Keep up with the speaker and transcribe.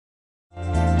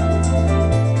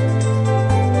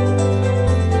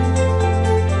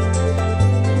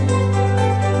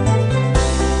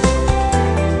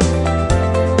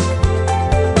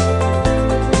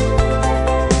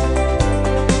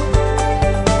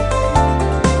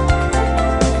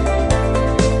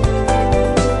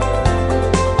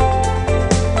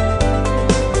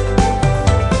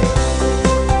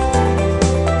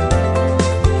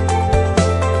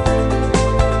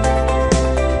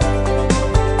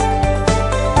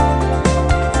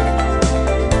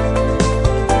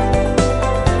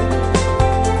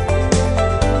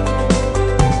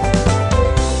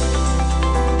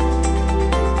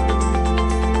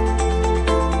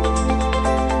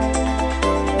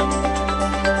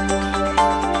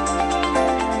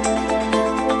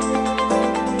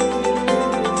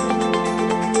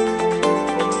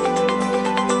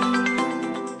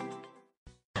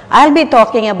I'll be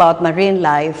talking about marine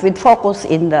life with focus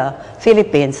in the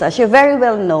Philippines. As you very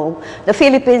well know, the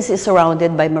Philippines is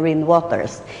surrounded by marine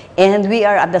waters, and we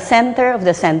are at the center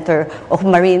of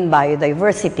marine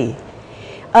biodiversity.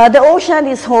 The ocean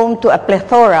is home to a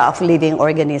plethora of living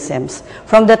organisms,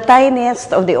 from the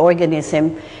tiniest of the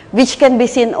organism, which can be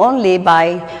seen only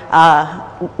by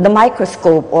the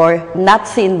microscope or not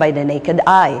seen by the naked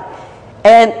eye.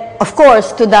 And of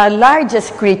course, to the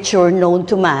largest creature known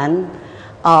to man,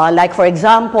 like for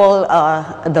example,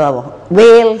 the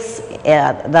whales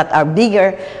that are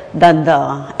bigger than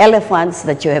the elephants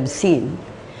that you have seen.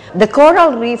 The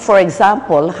coral reef, for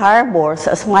example, harbors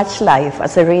as much life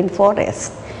as a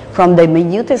rainforest, from the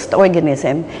minutest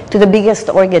organism to the biggest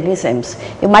organisms.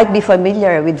 You might be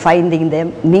familiar with Finding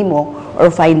Nemo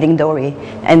or Finding Dory,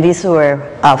 and these were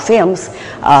films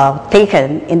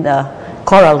taken in the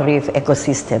coral reef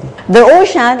ecosystem. The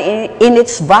ocean, in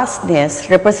its vastness,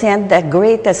 represents the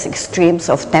greatest extremes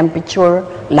of temperature,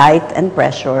 light, and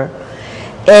pressure.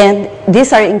 And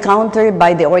these are encountered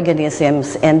by the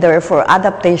organisms, and therefore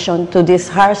adaptation to these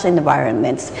harsh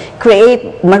environments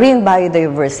create marine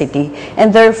biodiversity,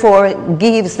 and therefore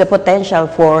gives the potential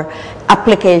for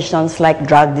applications like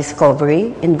drug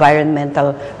discovery,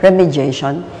 environmental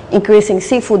remediation, increasing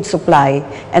seafood supply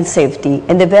and safety,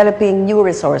 and developing new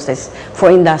resources for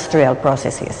industrial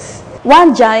processes.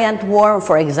 One giant worm,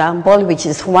 for example, which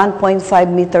is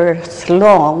 1.5 meters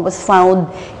long, was found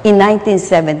in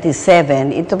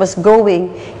 1977. It was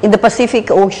growing in the Pacific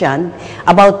Ocean,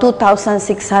 about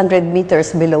 2,600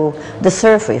 meters below the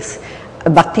surface.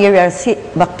 Bacteria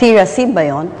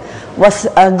symbiont was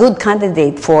a good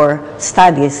candidate for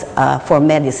studies for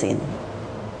medicine.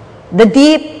 The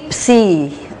deep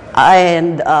sea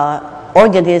and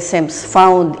organisms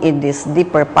found in these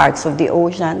deeper parts of the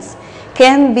oceans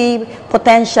can be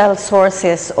potential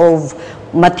sources of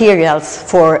materials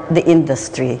for the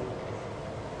industry.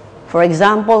 For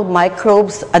example,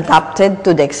 microbes adapted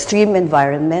to the extreme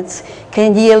environments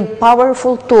can yield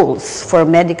powerful tools for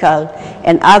medical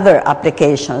and other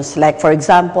applications, like, for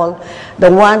example,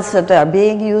 the ones that are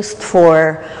being used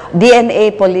for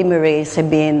DNA polymerase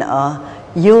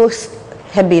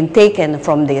have been taken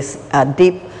from these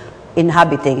deep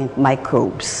inhabiting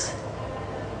microbes.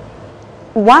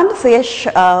 One fish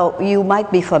you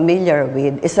might be familiar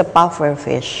with is a puffer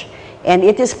fish, and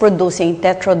it is producing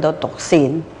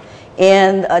tetrodotoxin.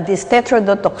 And this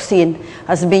tetrodotoxin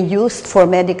has been used for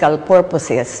medical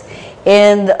purposes.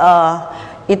 And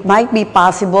it might be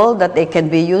possible that it can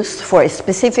be used for a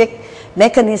specific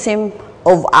mechanism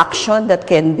of action that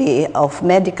can be of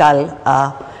medical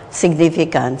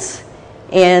significance.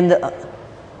 And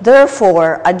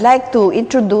therefore, I'd like to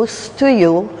introduce to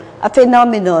you a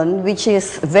phenomenon which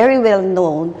is very well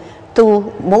known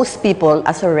to most people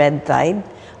as a red tide,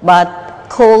 but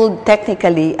called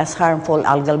technically as harmful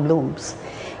algal blooms.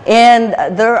 And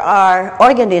there are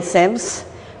organisms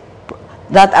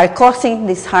that are causing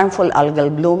these harmful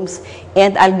algal blooms,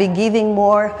 and I'll be giving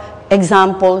more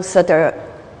examples that are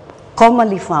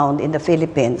commonly found in the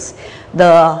Philippines.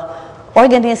 The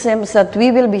organisms that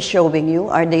we will be showing you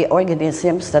are the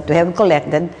organisms that we have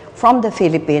collected from the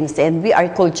Philippines, and we are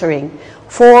culturing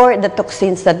for the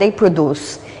toxins that they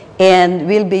produce and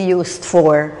will be used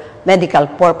for medical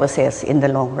purposes in the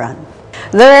long run.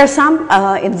 There are some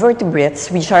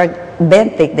invertebrates which are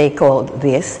benthic, they call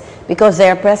this, because they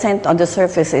are present on the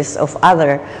surfaces of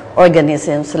other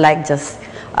organisms like just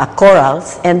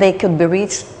corals, and they could be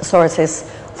rich sources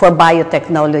for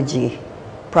biotechnology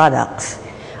products.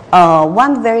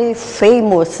 One very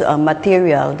famous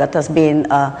material that has been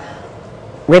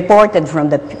reported from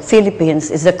the Philippines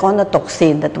is the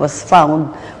conotoxin that was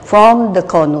found from the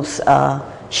conus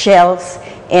shells,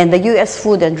 and the U.S.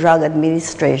 Food and Drug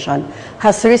Administration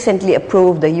has recently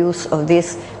approved the use of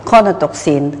this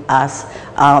conotoxin as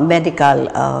a medical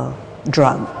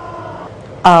drug.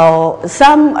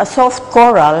 Some soft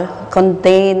coral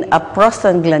contain a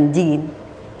prostaglandin,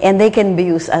 and they can be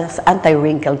used as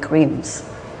anti-wrinkle creams.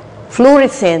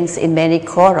 Fluorescence in many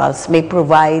corals may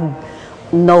provide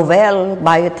novel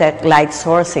biotech-like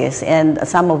sources, and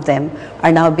some of them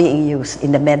are now being used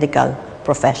in the medical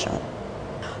profession.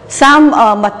 Some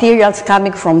materials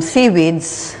coming from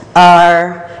seaweeds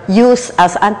are used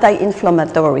as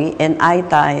anti-inflammatory and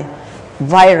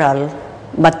antiviral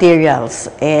materials,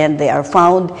 and they are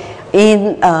found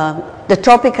in the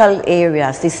tropical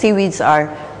areas. The seaweeds are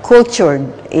cultured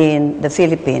in the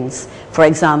Philippines. For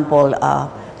example,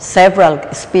 several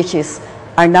species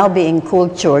are now being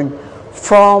cultured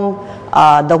from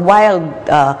the wild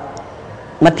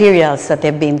materials that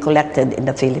have been collected in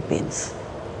the Philippines.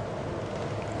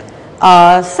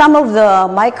 Some of the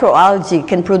microalgae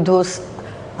can produce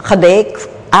cadaic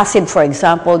acid, for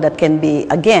example, that can be,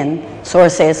 again,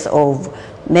 sources of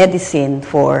medicine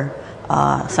for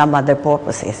some other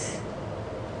purposes.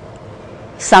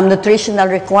 Some nutritional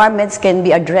requirements can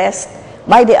be addressed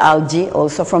by the algae,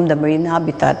 also from the marine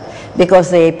habitat, because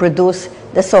they produce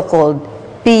the so-called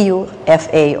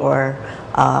PUFA or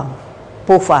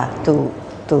PUFA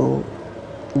to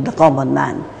the common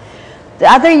man. The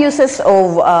other uses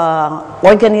of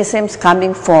organisms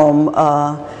coming from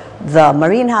the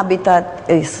marine habitat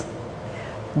is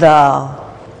the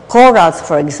corals,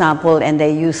 for example, and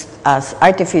they used as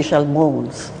artificial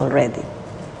moons already.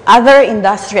 Other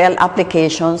industrial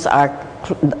applications are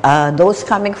those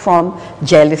coming from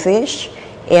jellyfish,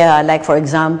 like, for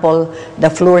example, the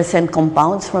fluorescent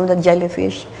compounds from the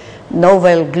jellyfish,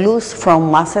 novel glues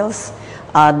from mussels.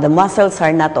 The mussels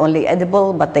are not only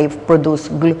edible, but they produce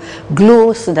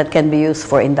glues that can be used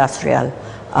for industrial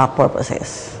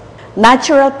purposes.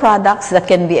 Natural products that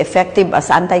can be effective as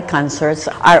anti-cancers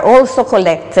are also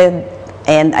collected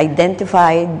and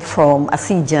identified from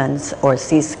ascidians or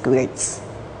sea squirts.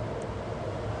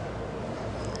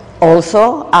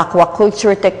 Also,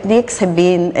 aquaculture techniques have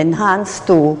been enhanced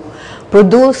to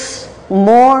produce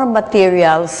more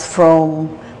materials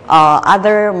from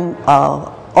other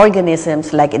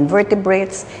organisms like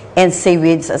invertebrates and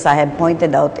seaweeds, as I have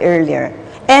pointed out earlier.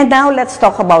 And now let's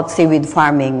talk about seaweed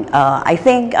farming. I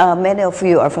think many of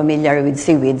you are familiar with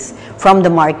seaweeds from the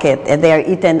market, and they are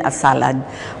eaten as salad.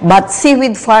 But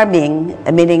seaweed farming,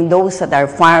 meaning those that are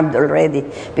farmed already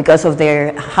because of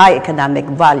their high economic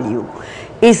value,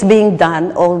 is being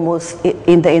done almost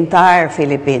in the entire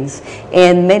Philippines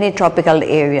and many tropical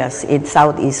areas in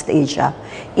Southeast Asia,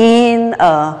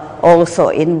 also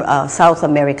in South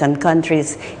American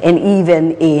countries, and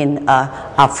even in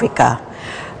Africa.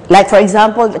 Like, for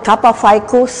example, the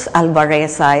Capaphycus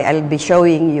alvarezi, I'll be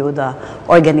showing you the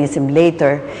organism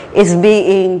later, is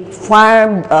being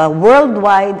farmed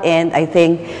worldwide, and I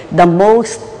think the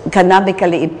most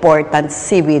economically important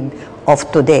seaweed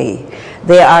of today.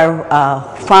 They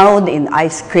are found in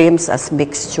ice creams as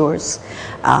mixtures,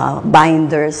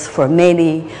 binders for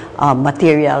many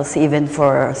materials, even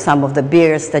for some of the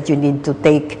beers that you need to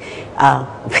take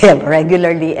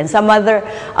regularly, and some other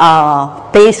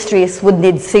pastries would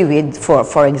need seaweed,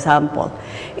 for example.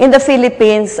 In the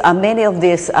Philippines, many of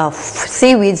these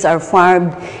seaweeds are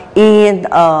farmed in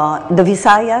the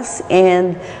Visayas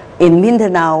and in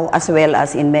Mindanao, as well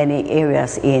as in many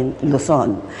areas in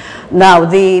Luzon. Now,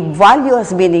 the value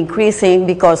has been increasing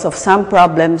because of some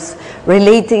problems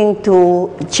relating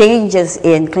to changes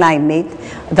in climate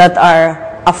that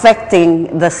are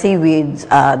affecting the seaweeds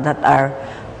that are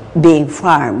being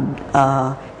farmed.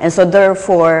 And so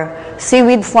therefore,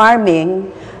 seaweed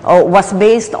farming was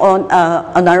based on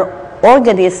our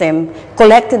organism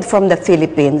collected from the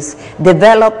Philippines,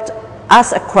 developed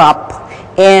as a crop,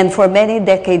 and for many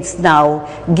decades now,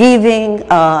 giving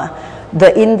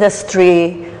the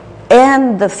industry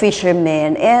and the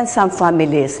fishermen and some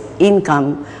families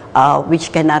income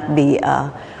which cannot be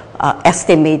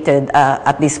estimated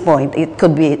at this point. It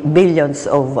could be billions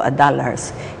of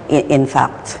dollars, in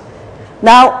fact.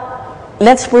 Now,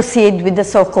 let's proceed with the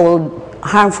so-called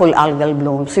harmful algal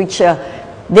blooms, which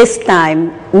this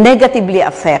time negatively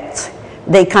affect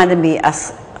the economy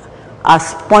as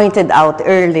pointed out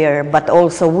earlier, but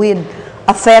also will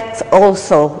affect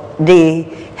also the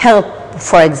health,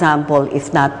 for example,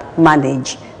 if not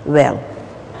managed well.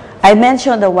 I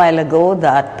mentioned a while ago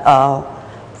that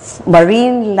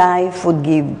marine life would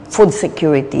give food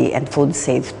security and food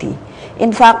safety.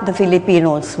 In fact, the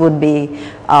Filipinos would be,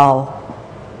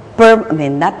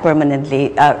 not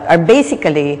permanently, are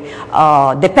basically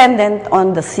dependent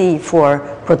on the sea for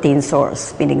protein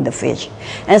source, meaning the fish.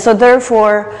 And so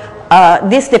therefore,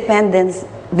 this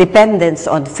dependence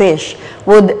on fish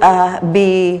would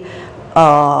be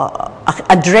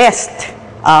addressed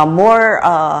more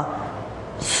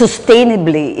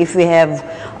sustainably if we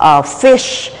have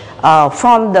fish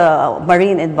from the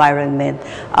marine environment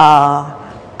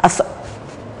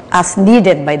as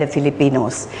needed by the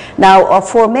Filipinos. Now,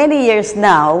 for many years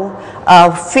now,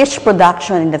 fish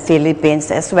production in the Philippines,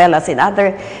 as well as in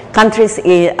other countries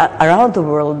around the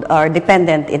world, are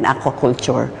dependent in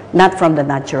aquaculture, not from the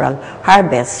natural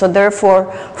harvest. So therefore,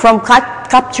 from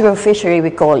capture fishery,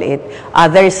 we call it,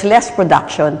 there is less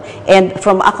production, and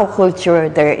from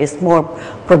aquaculture, there is more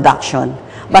production.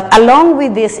 But along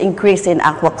with this increase in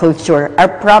aquaculture are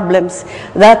problems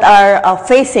that are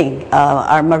facing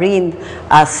our marine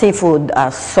seafood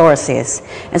sources.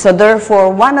 And so therefore,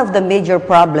 one of the major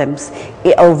problems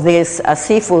of this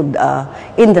seafood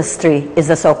industry is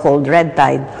the so-called red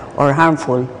tide or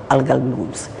harmful algal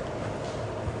blooms.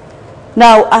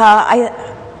 Now,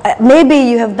 maybe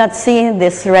you have not seen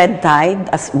this red tide,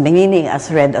 meaning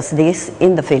as red as this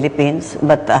in the Philippines,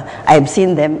 but I've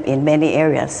seen them in many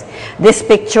areas. This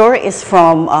picture is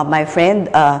from my friend,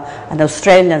 an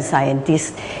Australian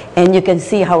scientist, and you can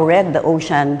see how red the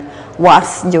ocean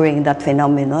was during that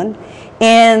phenomenon.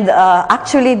 And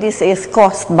actually, this is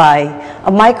caused by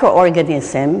a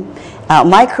microorganism,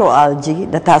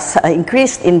 microalgae that has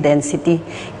increased in density,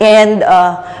 and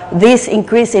this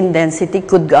increase in density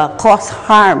could cause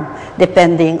harm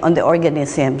depending on the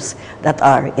organisms that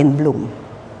are in bloom.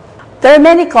 There are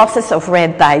many causes of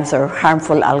red tides or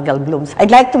harmful algal blooms. I'd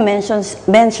like to mention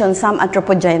some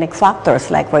anthropogenic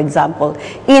factors, like, for example,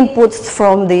 inputs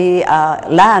from the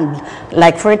land,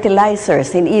 like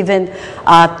fertilizers, and even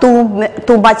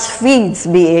too much feeds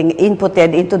being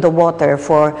inputted into the water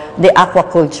for the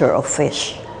aquaculture of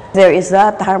fish. There is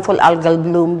that harmful algal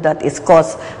bloom that is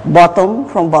caused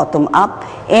from bottom up,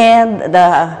 and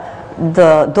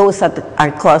those that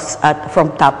are caused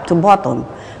from top to bottom.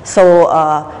 So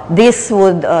this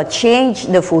would change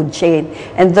the food chain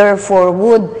and therefore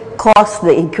would cause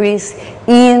the increase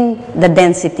in the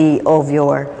density of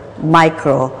your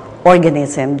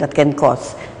microorganism that can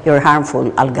cause your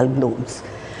harmful algal blooms.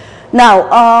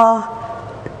 Now,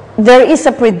 there is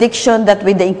a prediction that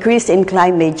with the increase in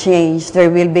climate change, there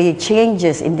will be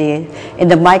changes in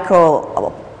the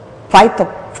micro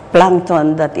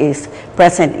phytoplankton that is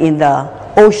present in the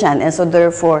ocean, and so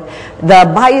therefore the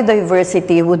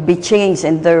biodiversity would be changed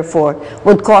and therefore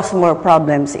would cause more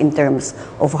problems in terms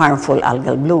of harmful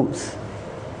algal blooms.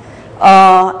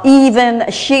 Even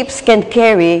ships can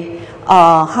carry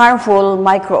harmful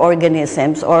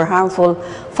microorganisms or harmful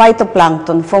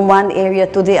phytoplankton from one area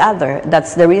to the other.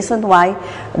 That's the reason why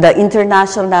the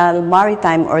International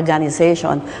Maritime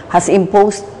Organization has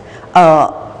imposed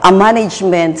a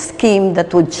management scheme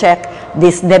that would check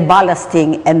this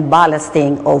deballasting and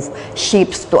ballasting of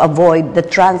ships to avoid the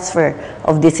transfer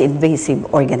of these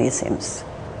invasive organisms.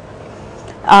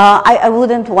 I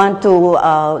wouldn't want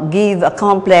to give a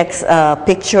complex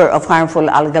picture of harmful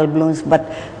algal blooms, but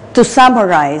to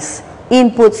summarize,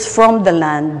 inputs from the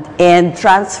land and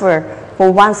transfer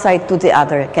from one side to the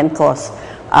other can cause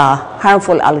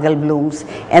harmful algal blooms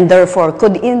and therefore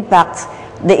could impact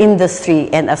the industry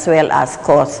and as well as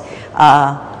cause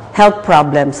health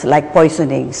problems like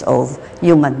poisonings of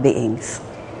human beings.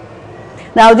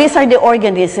 Now, these are the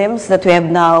organisms that we have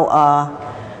now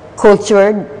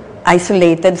cultured,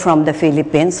 isolated from the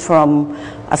Philippines, from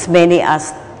as many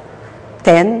as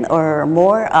 10 or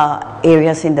more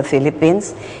areas in the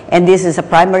Philippines. And this is a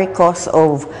primary cause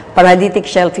of paralytic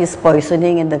shellfish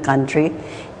poisoning in the country,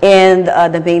 and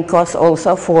the main cause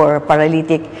also for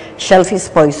paralytic shellfish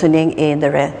poisoning in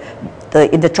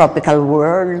the tropical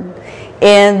world.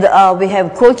 And we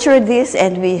have cultured this,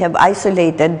 and we have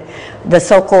isolated the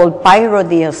so-called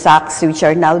pyroneosacs, which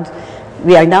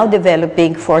we are now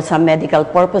developing for some medical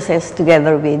purposes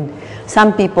together with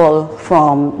some people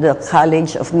from the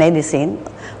College of Medicine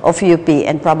of UP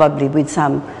and probably with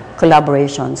some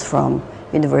collaborations from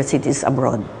universities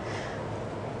abroad.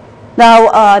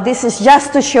 Now, this is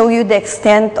just to show you the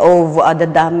extent of the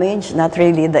damage, not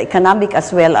really the economic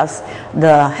as well as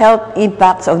the health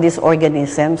impacts of these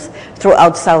organisms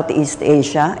throughout Southeast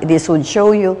Asia. This would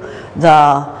show you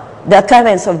the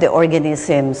occurrence of the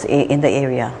organisms in the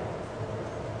area.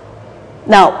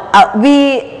 Now,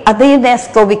 we at the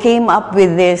UNESCO, we came up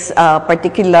with this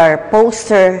particular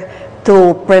poster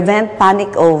to prevent panic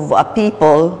of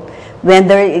people when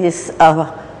there is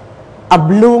a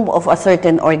bloom of a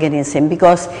certain organism,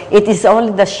 because it is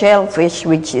only the shellfish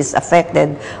which is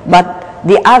affected, but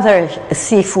the other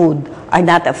seafood are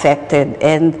not affected,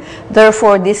 and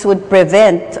therefore this would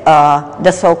prevent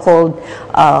the so-called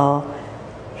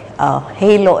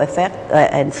halo effect,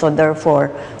 and so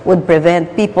therefore would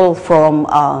prevent people from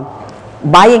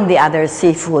buying the other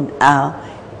seafood,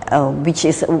 which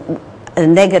is a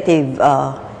negative,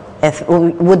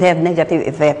 would have negative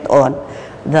effect on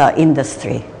the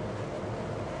industry.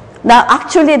 Now,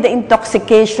 actually, the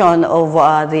intoxication of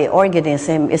the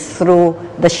organism is through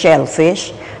the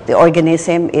shellfish. The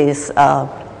organism is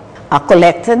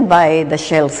collected by the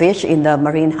shellfish in the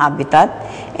marine habitat,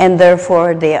 and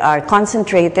therefore they are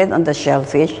concentrated on the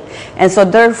shellfish. And so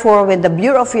therefore, when the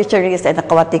Bureau of Fisheries and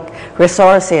Aquatic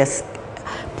Resources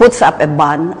puts up a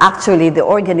ban, actually the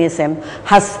organism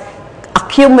has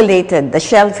accumulated, the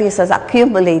shellfish has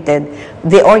accumulated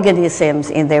the organisms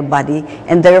in their body,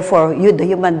 and therefore the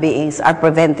human beings are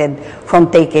prevented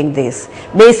from taking this.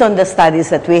 Based on the studies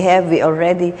that we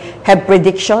already have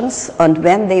predictions on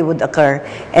when they would occur,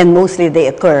 and mostly they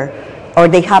occur or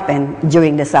they happen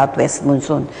during the southwest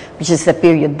monsoon, which is the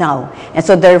period now. And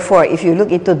so therefore, if you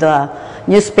look into the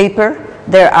newspaper,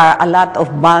 there are a lot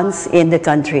of bans in the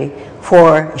country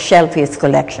for shellfish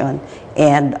collection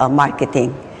and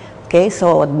marketing. Okay,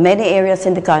 so many areas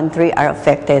in the country are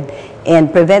affected,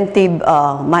 and preventive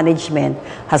management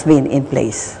has been in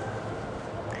place.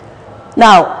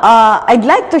 Now, I'd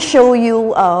like to show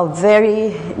you a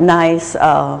very nice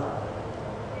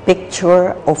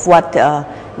picture of what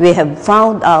we have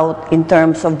found out in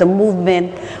terms of the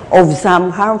movement of some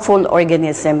harmful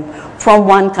organism from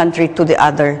one country to the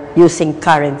other using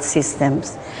current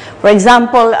systems. For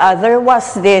example, there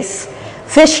was this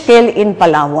fish kill in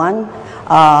Palawan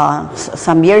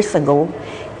some years ago,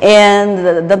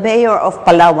 and the mayor of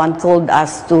Palawan called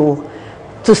us to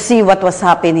see what was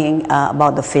happening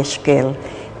about the fish kill.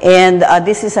 And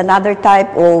this is another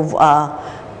type of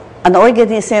an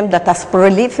organism that has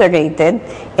proliferated,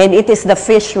 and it is the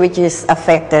fish which is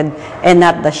affected and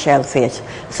not the shellfish.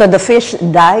 So the fish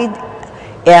died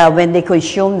when they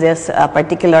consumed this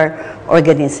particular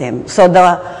organism. So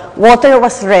the water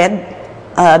was red,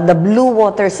 the blue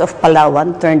waters of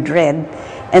Palawan turned red,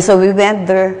 and so we went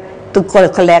there to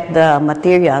collect the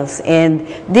materials, and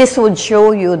this would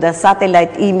show you the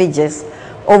satellite images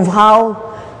of how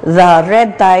the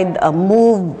red tide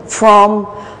moved from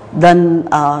the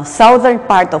southern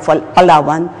part of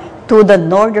Palawan to the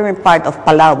northern part of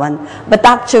Palawan, but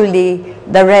actually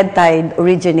the red tide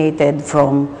originated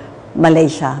from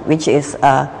Malaysia, which is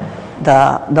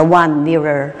the one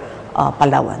nearer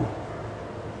Palawan.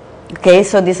 Okay,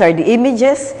 so these are the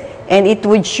images, and it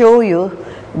would show you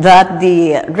that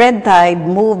the red tide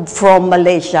moved from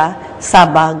Malaysia,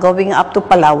 Sabah, going up to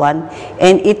Palawan,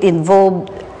 and it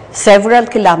involved several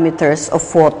kilometers of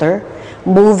water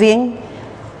moving,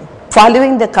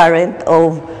 following the current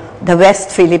of the West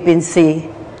Philippine Sea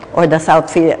or the South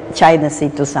China Sea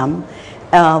to some,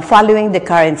 following the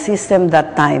current system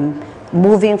that time,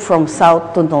 moving from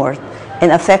south to north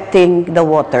and affecting the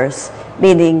waters,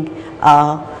 meaning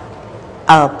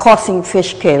causing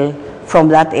fish kill from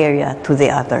that area to the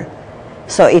other.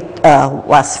 So it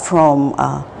was from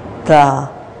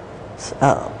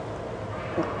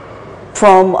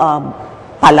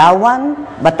Palawan,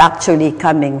 but actually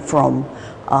coming from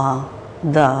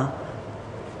the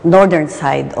northern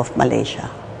side of Malaysia.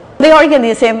 The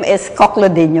organism is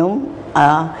Cochlodinium,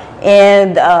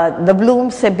 and the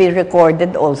blooms have been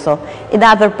recorded also in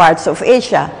other parts of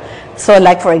Asia. So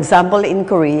like, for example, in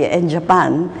Korea and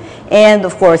Japan, and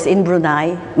of course in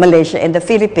Brunei, Malaysia, and the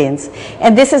Philippines.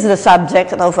 And this is the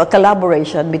subject of a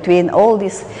collaboration between all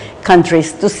these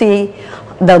countries to see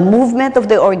the movement of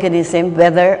the organism,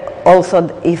 whether also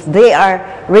if they are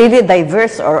really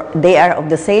diverse or they are of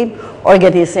the same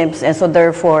organisms, and so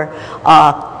therefore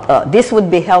this would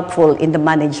be helpful in the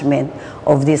management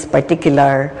of this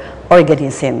particular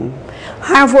organism.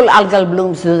 Harmful algal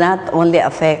blooms do not only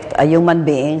affect human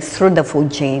beings through the food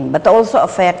chain, but also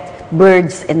affect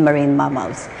birds and marine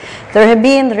mammals. There have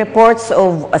been reports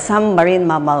of some marine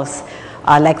mammals,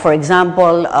 like for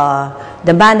example,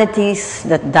 the manatees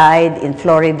that died in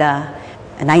Florida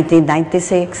in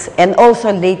 1996, and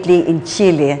also lately in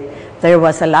Chile, there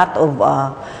was a lot of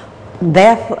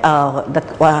death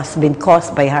that was been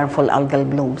caused by harmful algal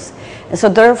blooms. And so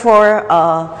therefore,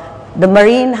 the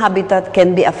marine habitat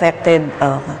can be affected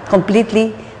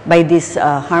completely by these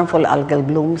harmful algal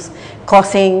blooms,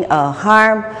 causing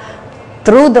harm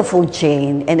through the food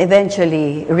chain and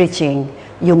eventually reaching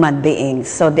human beings.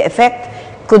 So the effect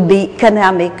could be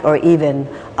economic or even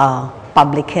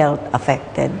public health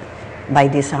affected by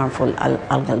these harmful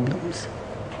algal blooms.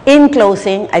 In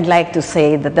closing, I'd like to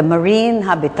say that the marine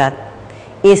habitat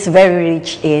is very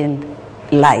rich in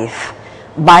life.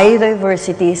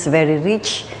 Biodiversity is very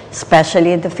rich,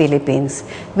 especially in the Philippines,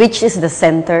 which is the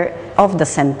center of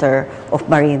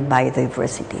marine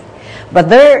biodiversity. But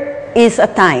there is a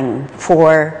time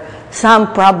for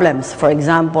some problems. For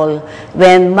example,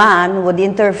 when man would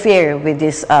interfere with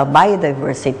this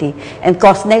biodiversity and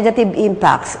cause negative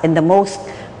impacts, and the most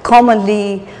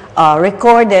commonly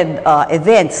recorded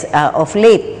events of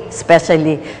late,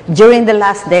 especially during the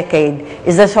last decade,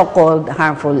 is the so-called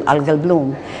harmful algal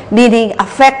bloom, meaning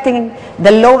affecting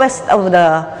the lowest of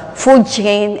the food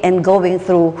chain and going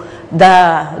through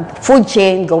the food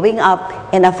chain, going up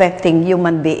and affecting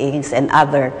human beings and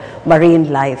other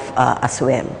marine life as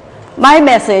well. My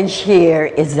message here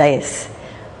is this: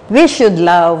 we should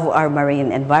love our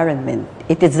marine environment.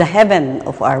 It is the heaven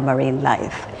of our marine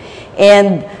life.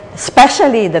 And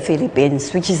especially the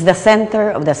Philippines, which is the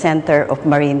center of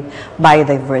marine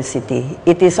biodiversity.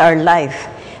 It is our life,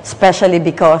 especially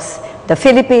because the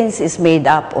Philippines is made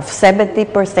up of 70%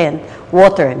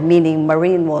 water, meaning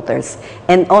marine waters,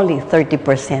 and only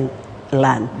 30%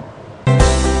 land.